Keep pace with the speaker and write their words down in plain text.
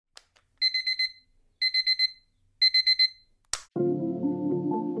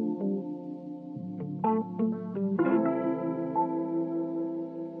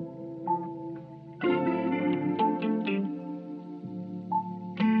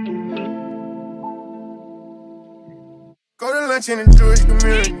much in the Jewish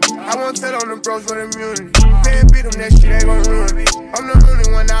community. I won't tell on the bros for the immunity. Can't beat them, that shit ain't gon' ruin me. I'm the only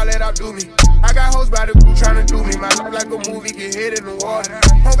one now let outdo me. I got hoes by the crew tryna do me. My life like a movie, get hit in the water.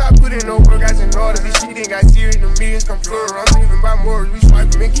 Don't got put in no work, I in order. This shit ain't got serious, the meetings come plural. I'm leaving by morals, we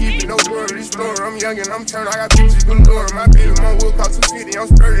swiping and keeping no word. Explorer, I'm young and I'm turned, I got pictures galore. My baby mom will cost 250, I'm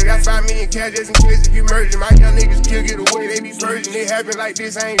spurting. Got 5 million cash just in case if you merge. My young niggas kill, get away, they be purging. It happen like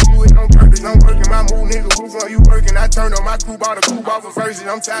this, I ain't do it on purpose. I'm working my move, nigga, who's on you working? I turned on my crew, bought a coupe off of verses.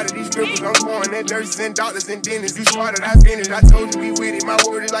 I'm tired of these strippers, I'm going at nurses and doctors and dentists. You started, I finished, I told you we with it. My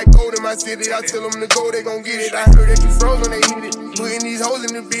word is like gold in my city, I tell them to go, they gon' get it. I heard that you froze when they hit it. Putting these hoes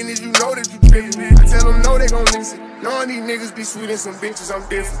in the business, you know that you trippin'. I tell them no, they gon' listen. Knowing these niggas be sweet and some bitches, I'm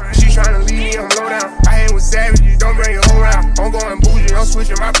different. She tryna leave me, I'm low down. I hang with savages, don't bring your whole round. I'm going bougie, I'm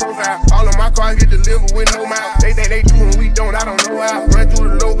switching my profile. All of my cars get delivered with no mouth. They think they do and we don't, I don't know how. Run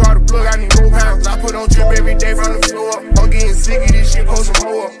through the low, car the plug, I need more pounds. I put on trip every day from the floor up. I'm getting sick of this shit, post some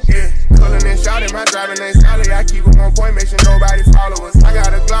more up. Yeah, cullin' and shouting, my driving ain't solid. I keep it on point, make sure nobody follow us. I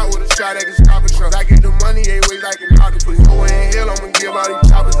got a Glock with a shot that can stop a truck. I get the money, 8 ways like an octopus. Go in hell, I'ma give all these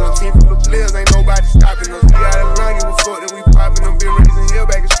choppers up. Team full of players, ain't nobody stopping us. We got a line, give a fuck that we poppin' them. Been raising hell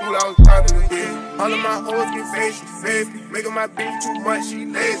back in school, I was poppin' them. Yeah. All of my hoes get fed, she fed me. Making my bitch too much, she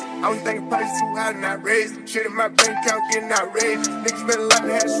lazy. I was thinking prices too high and I raised it. Shit in my bank account getting outraged. Niggas spend a lot,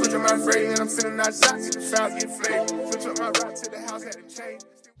 they had to switch on my phrase. And I'm sitting outside, see the fouls get flamed. Switch up my route to the house, had to change.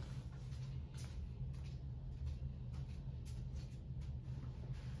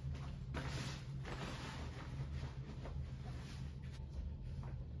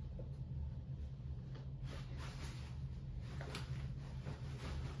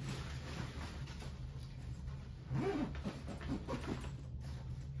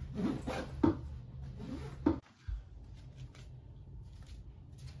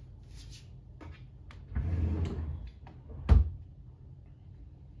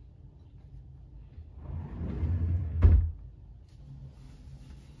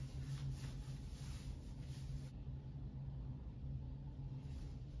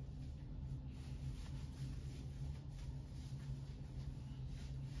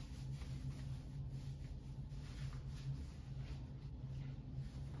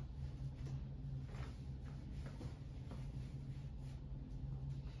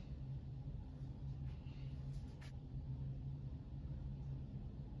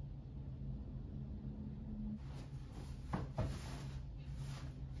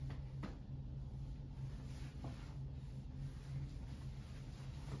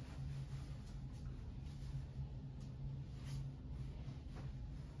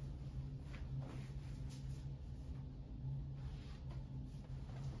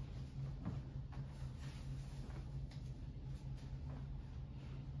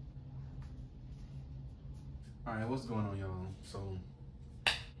 Alright, what's going on, y'all? So,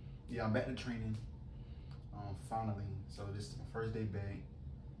 yeah, I'm back to training, finally. So this is my first day back.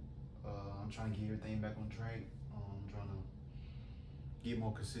 I'm trying to get everything back on track. I'm trying to get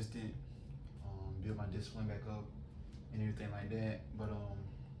more consistent, build my discipline back up, and everything like that. But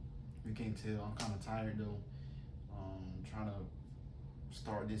you can't tell, I'm kind of tired though. Trying to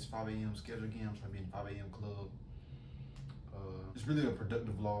start this 5 a.m. schedule again. I'm trying to be in 5 a.m. club. It's really a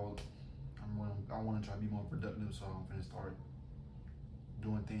productive vlog. I want to try to be more productive, so I'm gonna start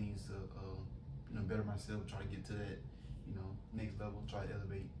doing things to better myself, try to get to that next level, try to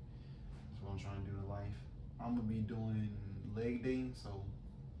elevate. That's what I'm trying to do in life. I'm gonna be doing leg day, so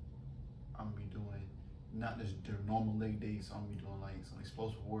I'm gonna be doing not just the normal leg day, so I'm gonna be doing like some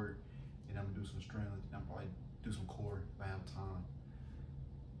explosive work, and I'm gonna do some strength, and I'll probably do some core if I have time,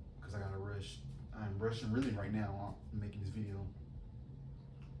 because I gotta rush. I'm rushing really right now. I'm making this video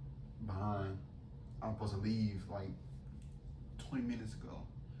behind. I'm supposed to leave like 20 minutes ago,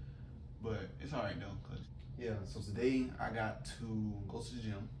 but it's all right though, cause yeah. So today I got to go to the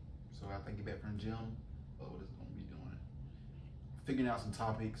gym. So after I get back from the gym, what is it gonna be doing? Figuring out some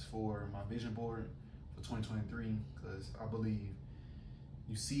topics for my vision board for 2023, cause I believe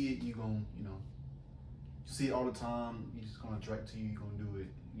you see it, you see it all the time. You just gonna attract to you. You're gonna do it.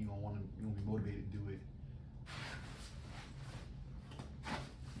 You're gonna be motivated to do it.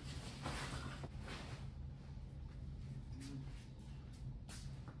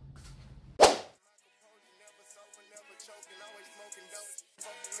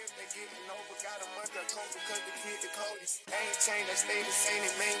 getting over. Got a month of coke because the kid the coldest. Ain't changed, I stay the same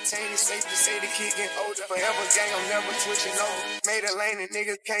and maintain. It's safe to say the kid getting older. Forever gang, I'm never switching over. Made a lane and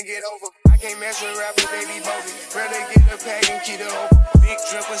niggas can't get over. I can't mess with rappers, they be bogus. Rather get the pack and keep it open. Big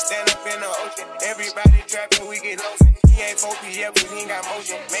dripper stand up in the ocean. Everybody trapping, we get low. He ain't 4PF, but he ain't got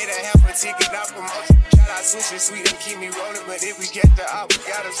motion. Made a half a ticket out promotion. Shout out Switch and Sweet and keep me rolling. But if we get the out, we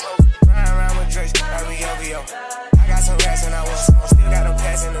gotta slow. Ride around with Drake, like we LVO. I got some rats and I want some more. Still got a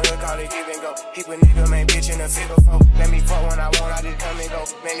pass in the hood, call it give and go. Keep a nigga, man, bitch in a figure four. Let me fuck when I want, I just come and go.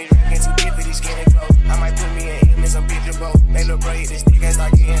 Man, these rapping too deep for these skinny clothes. I might put me in him in some picture boat. They look braid, this nigga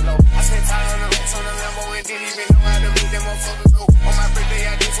start getting low. I spent time on the racks on the Lambo and didn't even know how to meet them motherfuckers go. On my birthday,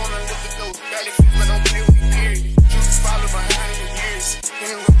 I just wanna look at those. Got it fit, but don't play with me, period. Juice follow behind in the years. In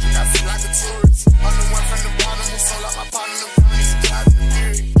the road, I feel like a tourist. I'm the one from the bottom who sold out my partner, the police, drive the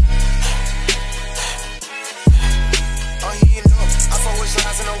period. Oh, he ain't up. I fuck with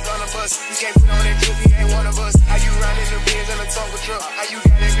shots and I'm gonna bust. You can't put on that drip, he ain't one of us. How you riding the Benz in a Tonka truck? How you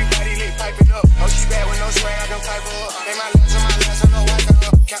got everybody lit piping up? Oh, she bad with no swag, I don't pipe her up. They my last, I'm no wiping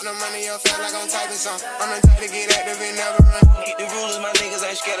up. Count the money up, fast like I'm typing some. I'm the type to get active and never run. Hit the rulers, my niggas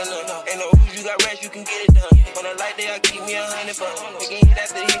ain't scared of none. Ain't no rules, you got rats, you can get it done. On a light day, I keep me 100 fun. Making hit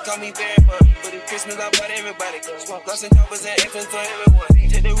after hit, call me very fun. But it's Christmas, I bought everybody guns. Guns and choppers and F's for everyone.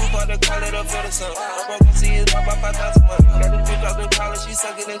 Take the roof out the collar, the for the sun. I'm broke, see it's about 5,000 months. Got this bitch off the collar, she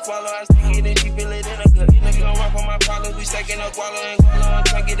suck it and swallow. I stick it and she feel it in her gut. Nigga don't run for my problems, we stacking up wallow and gualo. I'm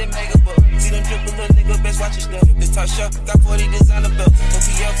trying to get it mega buck. See them triple little nigga, best watch your step. This top shot, got 40 designer belts. No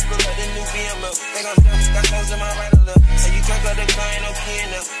PF, look like the new BML. They gon' dump, got clothes in my right and left. And you drink up the car, ain't no key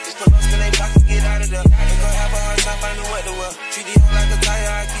in there. Just put us in they block and get out of there. They gon' have a hard time finding what to wear. Treat the hoe like a tire,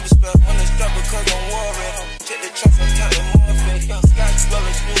 I keep it spell. On the strap because I'm warring. Check the tracks, I'm counting more fake. Sky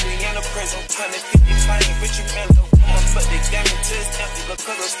swelling, smoothly, and a present. 150 flying, Richard Mello. But they got me to his temple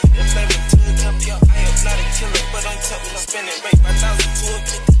because I'm spitting flavor to the temple. I am not a killer, but I'm tempting. I'm spending rate 5,000 to a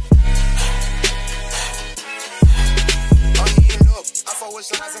 50. Oh, he ain't up. I fuck with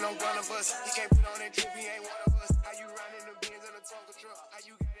slides and I'm gonna bust. He can't put on that drip, he ain't one of us. How you riding the Benz in a Tonka truck? How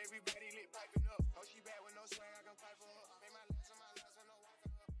you got everybody lit piping up? Oh, she bad with no swag, I can pipe her up. Made my last and no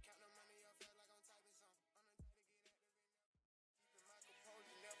walking up. Count the money up, feel like I'm typing some.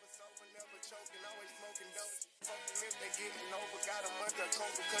 Never sober, never choking, always smoking dope. Fucking if they getting over, got a month of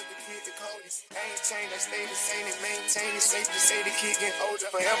coke because the kid the coldest. Ain't changed, I stay the same and maintain. It's safe to say the kid getting older.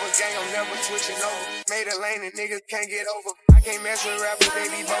 Forever gang, I'm never switching over. Made a lane and niggas can't get over. I can't mess with rappers,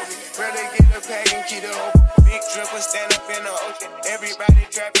 they be bogus. Rather get the pack and keep it open. Big dripper stand up in the ocean. Everybody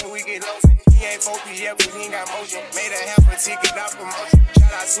trapping, we get low. He ain't 4PF, but he ain't got motion. Made a half a ticket out promotion.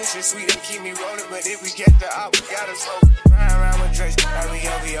 Shout out Switch and Sweet and keep me rolling. But if we get the out, we gotta slow. Ride around with Drake, like we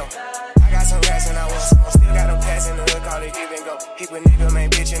LVO. I got some rats and I want some more. Still got a pass in the hood, call it give and go. Keep a nigga, man,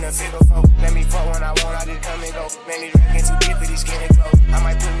 bitch in a figure four. Let me fuck when I want, I just come and go. Man, these rapping too deep for these skinny clothes. I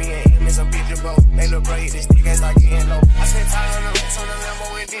might put me in him in some picture boat. They look braid, this nigga start getting low. I spent time on the racks on the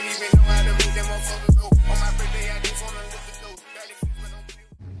Lambo and didn't even know how to meet them motherfuckers go. On my birthday, I just wanna look at those. Barely fit, but don't play.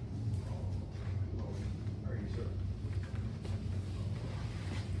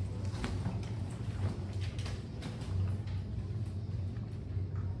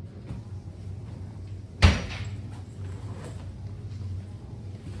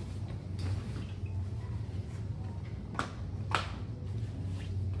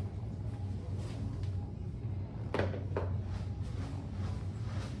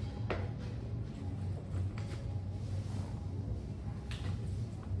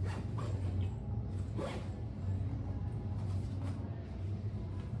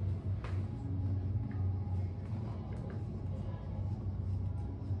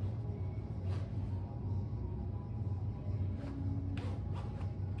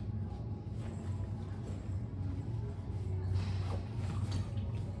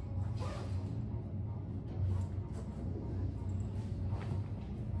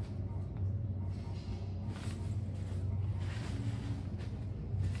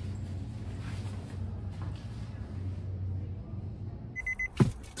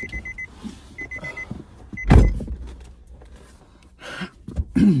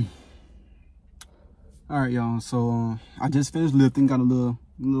 All right, y'all. So I just finished lifting, got a little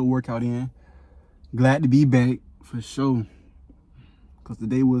workout in. Glad to be back for sure, cause the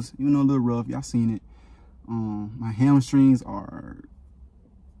day was, a little rough. Y'all seen it. My hamstrings are,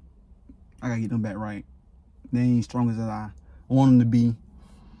 I gotta get them back right. They ain't strong as I want them to be,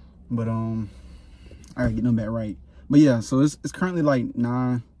 but I gotta get them back right. But yeah, so it's currently like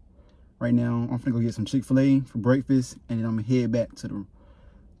 9 right now. I'm finna go get some Chick-fil-A for breakfast, and then I'm gonna head back to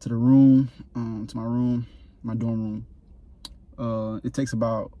the room, to my dorm room. It takes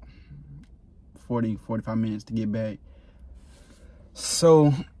about 40-45 minutes to get back.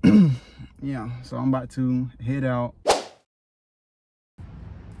 So yeah, so I'm about to head out.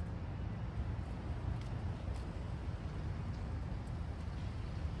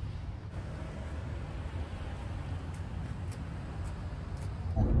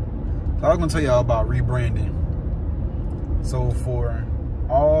 So I was gonna tell y'all about rebranding. So for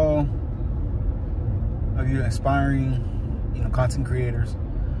all of you aspiring, content creators,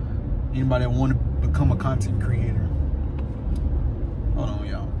 anybody that want to become a content creator, hold on,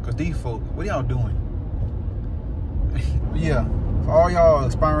 y'all, because these folks, what y'all doing? Yeah, for all y'all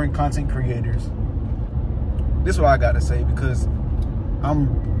aspiring content creators, this is what I got to say, because I'm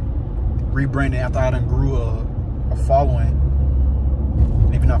rebranding after I done grew a following.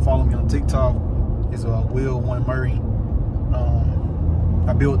 And if you're not following me on TikTok, it's Will One Murray.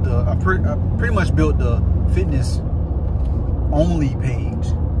 I pretty much built the fitness only page,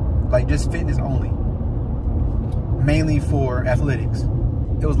 like just fitness only, mainly for athletics.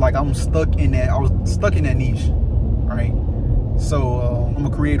 It was like I was stuck in that niche, right? So I'm a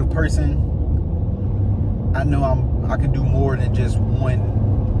creative person. I know I can do more than just one.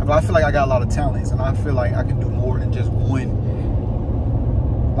 I feel like I got a lot of talents, and I feel like I can do more than just one,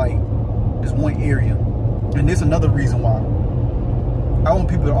 like just one area. And there's another reason why I want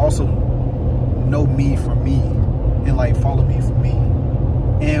people to also know me for me and like follow me for me.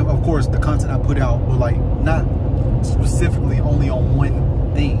 And of course the content I put out will like not specifically only on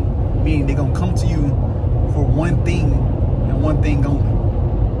one thing, meaning they're gonna come to you for one thing and one thing only.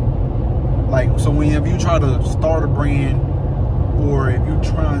 Like, so whenever you try to start a brand, or if you're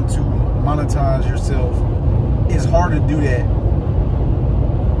trying to monetize yourself, it's hard to do that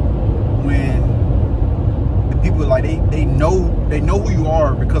when people like they know who you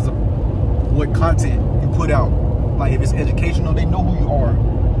are because of what content you put out. Like if it's educational, they know who you are.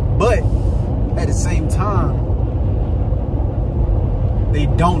 But at the same time, they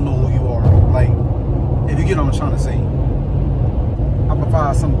don't know who you are. Like, if you get what I'm trying to say, I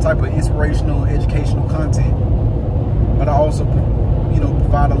provide some type of inspirational, educational content, but I also,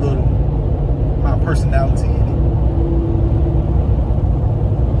 provide a little my personality in it.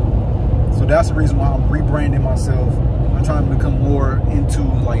 So that's the reason why I'm rebranding myself. I'm trying to become more into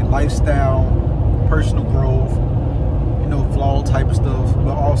like lifestyle, personal growth, vlog type of stuff,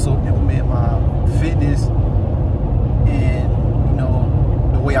 but also implement my fitness and,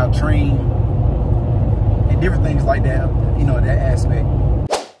 the way I train and different things like that, that aspect.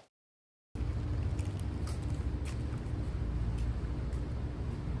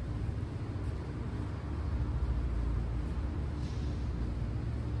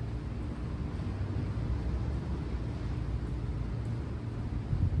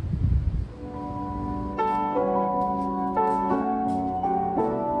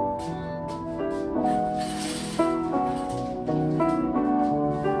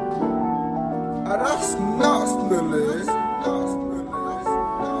 That's nasty.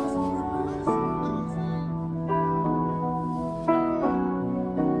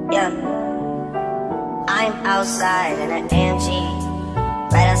 Yeah, I'm outside in an AMG,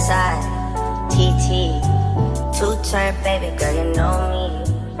 right outside, TT, two-turn baby girl, you know me.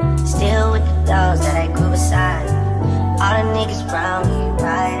 Still with the dogs that I grew beside. All the niggas around me,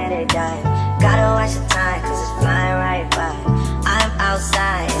 right at a dime. Gotta watch the time, cause it's flying right by. I'm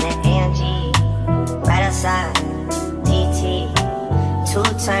outside in an AMG, right outside, TT,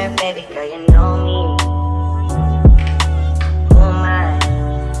 two-turn baby girl, you know me. Who am I?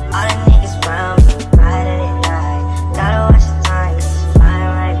 All the niggas around me, right at it die. Gotta watch the time, cause it's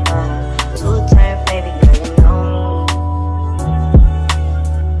flying right by. Two-turn baby girl, you know me.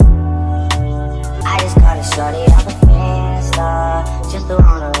 I just caught a shorty off a Finsta, just threw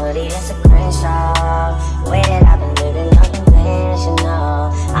on a hoodie, that's a Crenshaw. Way that I've been living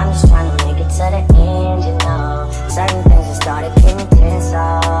unconventional, I'm just trying to make it to the end, certain things that started getting tense.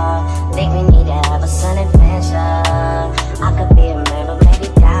 Think we need to have a sun adventure. I could be a man, but maybe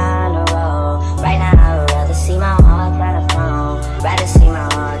down the road. Right now I would rather see my heart fly the phone, rather see my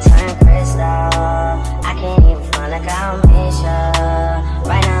heart turn crystal. I can't even find like I'll miss ya.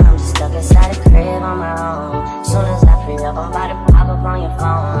 Right now I'm just stuck inside the crib on my own. Soon as I free up, I'm about to pop up on your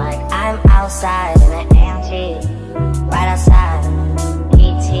phone. Like I'm outside in an AMG, right outside,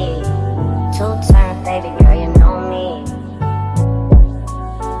 ET, two-turn baby girl, you know me.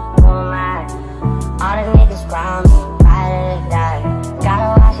 Who am I? All the niggas around me, right at the die. Gotta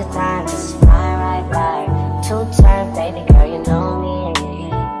watch the time, cause it's flying right by. Two-turn baby girl, you know me.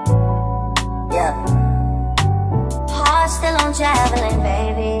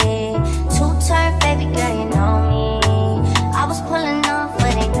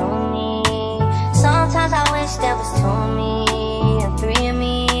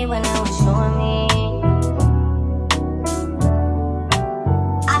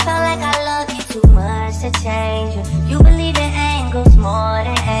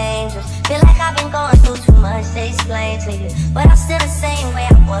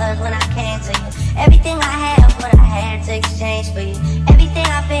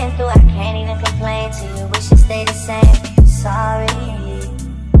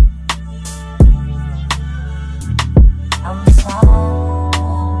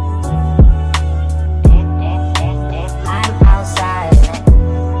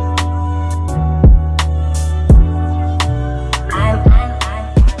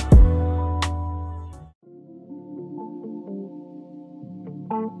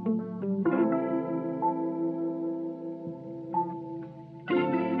 Go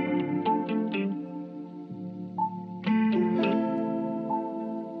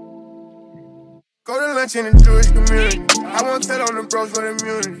to lunch in the Jewish community. I won't tell on the bros for the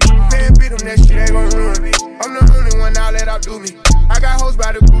immunity. Man, beat them, that shit ain't gon' ruin me. I'm the only one now let out do me. I got hoes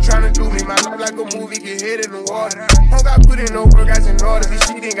by the group tryna do me. My life like a movie, get hit in the water. Don't got put in no work, guys in order. This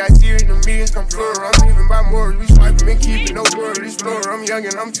shit ain't got serious, the meetings come plural. I'm living by morals, we swiping and keeping no word. This floor, I'm young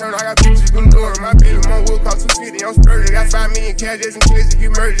and I'm turned, I got bitches galore. My baby mom will cost 250, I'm splurging. Got 5 million cash just in case it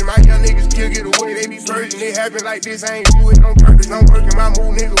get merging. My young niggas kill, get away, they be purging. It happen like this, I ain't do it on purpose. I'm working my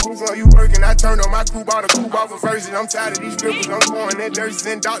move, nigga, who from you working? I turned on my coupe, bought a coupe off of verses. I'm tired of these strippers, I'm going at nurses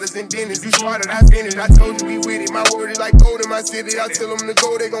and doctors and dentists. You started, I finished, I told you we with it. My word is like gold in my city, I tell them to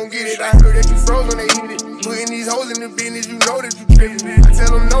go, they gon' get it. I heard that you froze when they hit it. Putting these hoes in the business, you know that you trippin'. I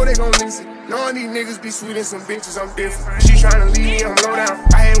tell them no, they gon' listen. Knowing these niggas be sweet and some bitches, I'm different. She tryna leave me, I'm low down.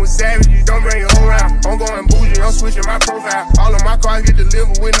 I hang with savages, don't bring your whole round. I'm going bougie, I'm switching my profile. All of my cars get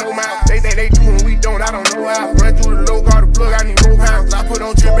delivered with no mouth. They think they do and we don't, I don't know how. Run through the low car, the plug, I need more pounds. I put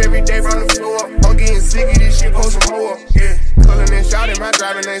on trip every day from the floor up. I'm getting sick of this shit, post some more up. Yeah, cullin' and shouting, my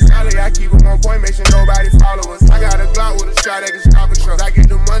driving ain't solid. I keep it on point, make sure nobody follow us. I got a Glock with a shot that can stop a truck. I get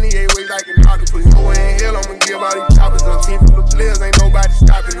the money, ain't ways like an octopus. Nowhere in hell, I'ma give all these choppers up. Team full of players, ain't nobody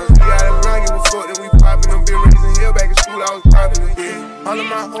stopping us. We gotta run, give a fuck that we poppin' them. Been raising hell back in school, I was poppin' them. Yeah, all of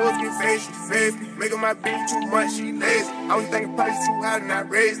my hoes get fake, she fake. Making my bitch too much, she lazy. I was thinking price too high and I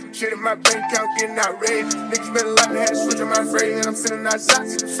raised it. Shit in my bank account getting outraged. Niggas spend a lot, they had to switch up my phrase. And I'm sending out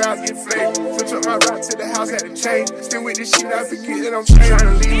shots to the fouls get flamed. Switch up my route to the house, had to change. Still with this shit, I forget that I'm straight.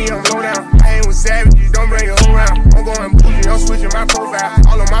 Tryna leave me, I'm low down. I ain't with savages, don't bring your whole round. I'm going bougie, I'm switching my profile.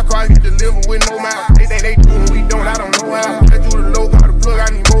 All of my cars get delivered with no mouth. They think they do and we don't, I don't know how. Run through the low car, the plug, I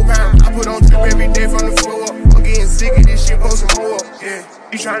need more pounds. I put on trip every day from the floor up. I'm getting sick of this shit, post some more up. Yeah.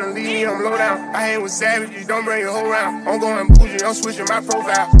 You tryna leave me, I'm low down. I hang with savages, don't bring your whole round. I'm going bougie, I'm switching my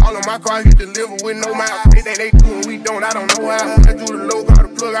profile. All of my cars get delivered with no mouth. They think they do and we don't, I don't know how. Run through the low car, the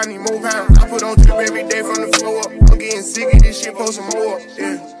plug, I need more pounds. I put on trip every day from the floor up. I'm getting sick of this shit, post some more up.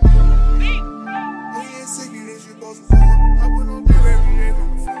 Yeah. I'm getting sick of this shit, post some more up. I put on trip every day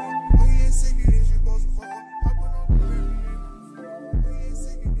from the floor up. I'm getting sick of this shit, post some more up. I put on trip every day from the floor up. I'm getting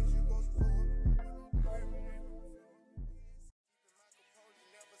sick of this shit, post some more up.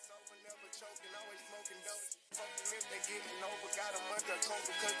 Never choking, always smoking dope. Fucking if they getting over, got a month of coke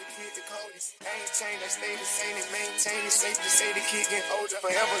because the kid the coldest. Ain't changed, I stay the same and maintain it. Safe to say the kid getting older.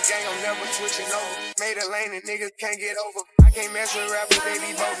 Forever gang, I'm never switching over. Made a lane and niggas can't get over. I can't mess with rappers, they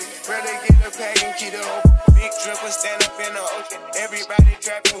be bogus. Rather get the pack and keep it open. Big dripper stand up in the ocean. Everybody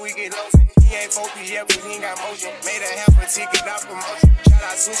trapping, we get lost. He ain't focused yet, but he ain't got motion. Made a half a ticket, not promotion. Shout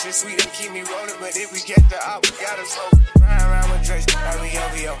out Sushi Sweet and keep me rolling. But if we get the op, we gotta slow. Ride around with Drake, like we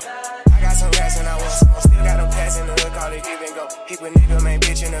OVO. I got some rats and I want some. Still got them pass in the hood, call it give and go. Keep a nigga, man,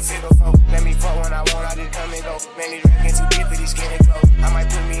 bitch in a figure four. Let me fuck when I want, I just come and go. Man, these rap get too deep for these skinny clothes. I might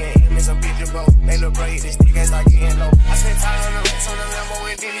put me in him in some picture boat. They look bro, hit this dick and start getting low. I spent 500 racks on the Lambo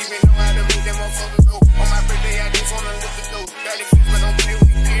and didn't even know how to meet them motherfuckers go. On my birthday, I just wanna look at those. Barely fit, but don't play with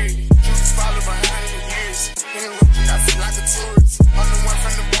me, period. You just follow behind in the years. In the road, I feel like a tourist. I'm the one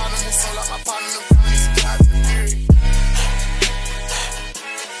from the bottom who sold out my partner, the promise to God in the period.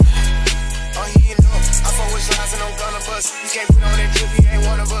 Oh, he ain't know. I fuck with lines and I'm gonna bust. You can't put on that drip, he ain't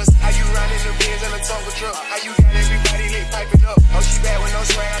one of us. How you riding the Benz and a Tonka truck? How you got everybody lit piping up? Oh, she bad with no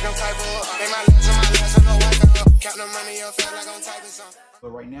swag, I don't type her up. They my last on my last, I know I got up. Count the money up, feel like I'm typing something. But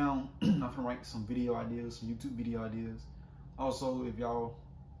right now, I'm gonna write some video ideas, some YouTube video ideas. Also, if y'all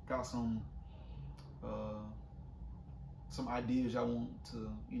got some ideas y'all want to,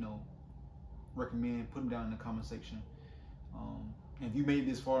 recommend, put them down in the comment section. And if you made it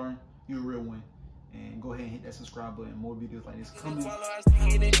this far, you're a real one. And go ahead and hit that subscribe button. More videos like this coming. We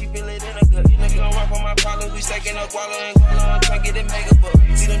stacking up Guala and Guala, try get it mega book.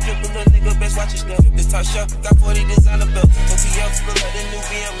 See them drip, little nigga, best watch your stuff. This top shelf, got 40 designer belts. OTF, look like the new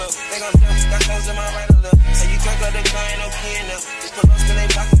BMW. They gon' jump, got clothes in my right and left. So you talk like the car, ain't no key enough. Just put